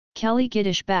Kelli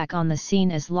Giddish back on the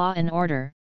scene as Law &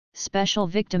 Order, Special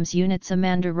Victims Unit's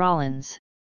Amanda Rollins.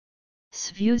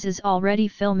 SVU is already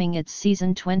filming its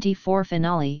season 24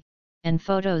 finale, and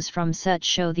photos from set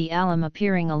show the Alum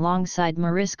appearing alongside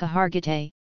Mariska Hargitay,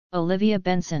 Olivia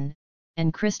Benson,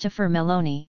 and Christopher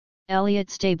Meloni, Elliot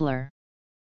Stabler.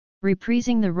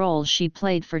 Reprising the role she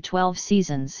played for 12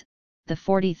 seasons, the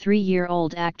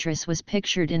 43-year-old actress was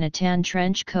pictured in a tan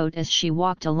trench coat as she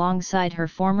walked alongside her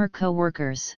former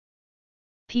co-workers.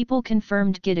 People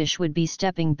confirmed Giddish would be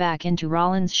stepping back into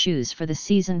Rollins' shoes for the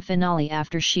season finale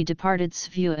after she departed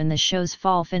SVU in the show's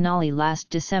fall finale last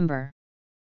December.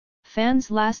 Fans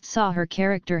last saw her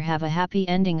character have a happy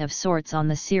ending of sorts on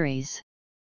the series.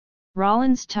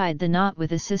 Rollins tied the knot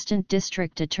with Assistant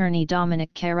District Attorney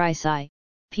Dominic Carisi,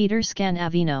 Peter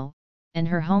Scanavino, and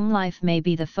her home life may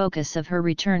be the focus of her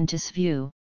return to SVU.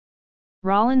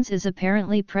 Rollins is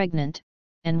apparently pregnant,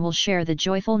 and will share the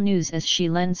joyful news as she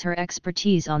lends her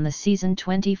expertise on the season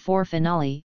 24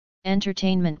 finale,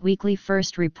 Entertainment Weekly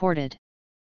first reported.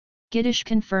 Giddish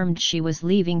confirmed she was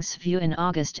leaving SVU in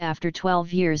August after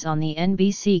 12 years on the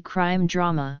NBC crime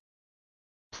drama.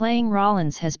 Playing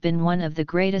Rollins has been one of the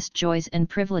greatest joys and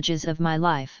privileges of my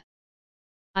life.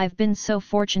 I've been so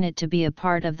fortunate to be a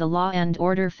part of the Law &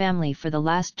 Order family for the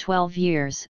last 12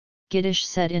 years, Giddish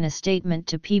said in a statement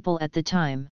to People at the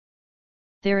time.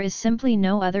 There is simply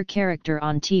no other character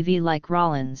on TV like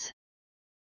Rollins.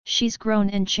 She's grown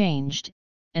and changed,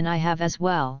 and I have as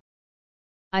well.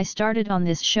 I started on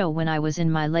this show when I was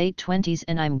in my late 20s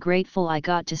and I'm grateful I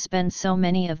got to spend so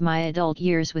many of my adult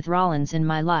years with Rollins in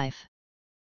my life.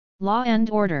 Law &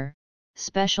 Order,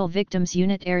 Special Victims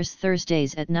Unit airs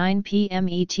Thursdays at 9 p.m.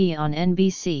 ET on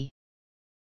NBC.